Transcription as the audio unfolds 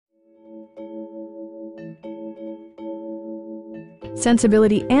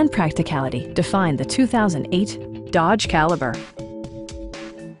Sensibility and practicality define the 2008 Dodge Caliber.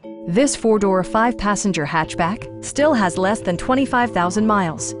 This four-door, five-passenger hatchback still has less than 25,000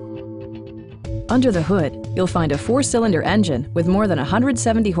 miles. Under the hood, you'll find a four-cylinder engine with more than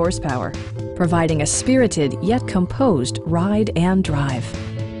 170 horsepower, providing a spirited yet composed ride and drive.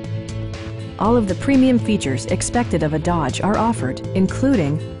 All of the premium features expected of a Dodge are offered,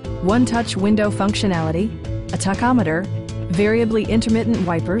 including one-touch window functionality, a tachometer, variably intermittent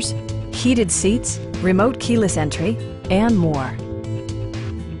wipers, heated seats, remote keyless entry, and more.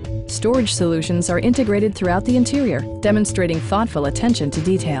 Storage solutions are integrated throughout the interior, demonstrating thoughtful attention to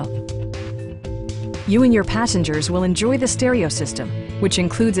detail. You and your passengers will enjoy the stereo system, which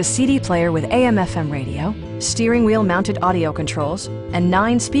includes a CD player with AM/FM radio, steering wheel mounted audio controls, and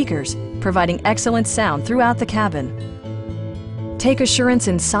 9 speakers, providing excellent sound throughout the cabin. Take assurance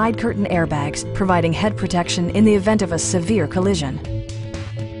in side curtain airbags, providing head protection in the event of a severe collision.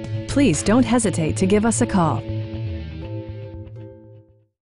 Please don't hesitate to give us a call.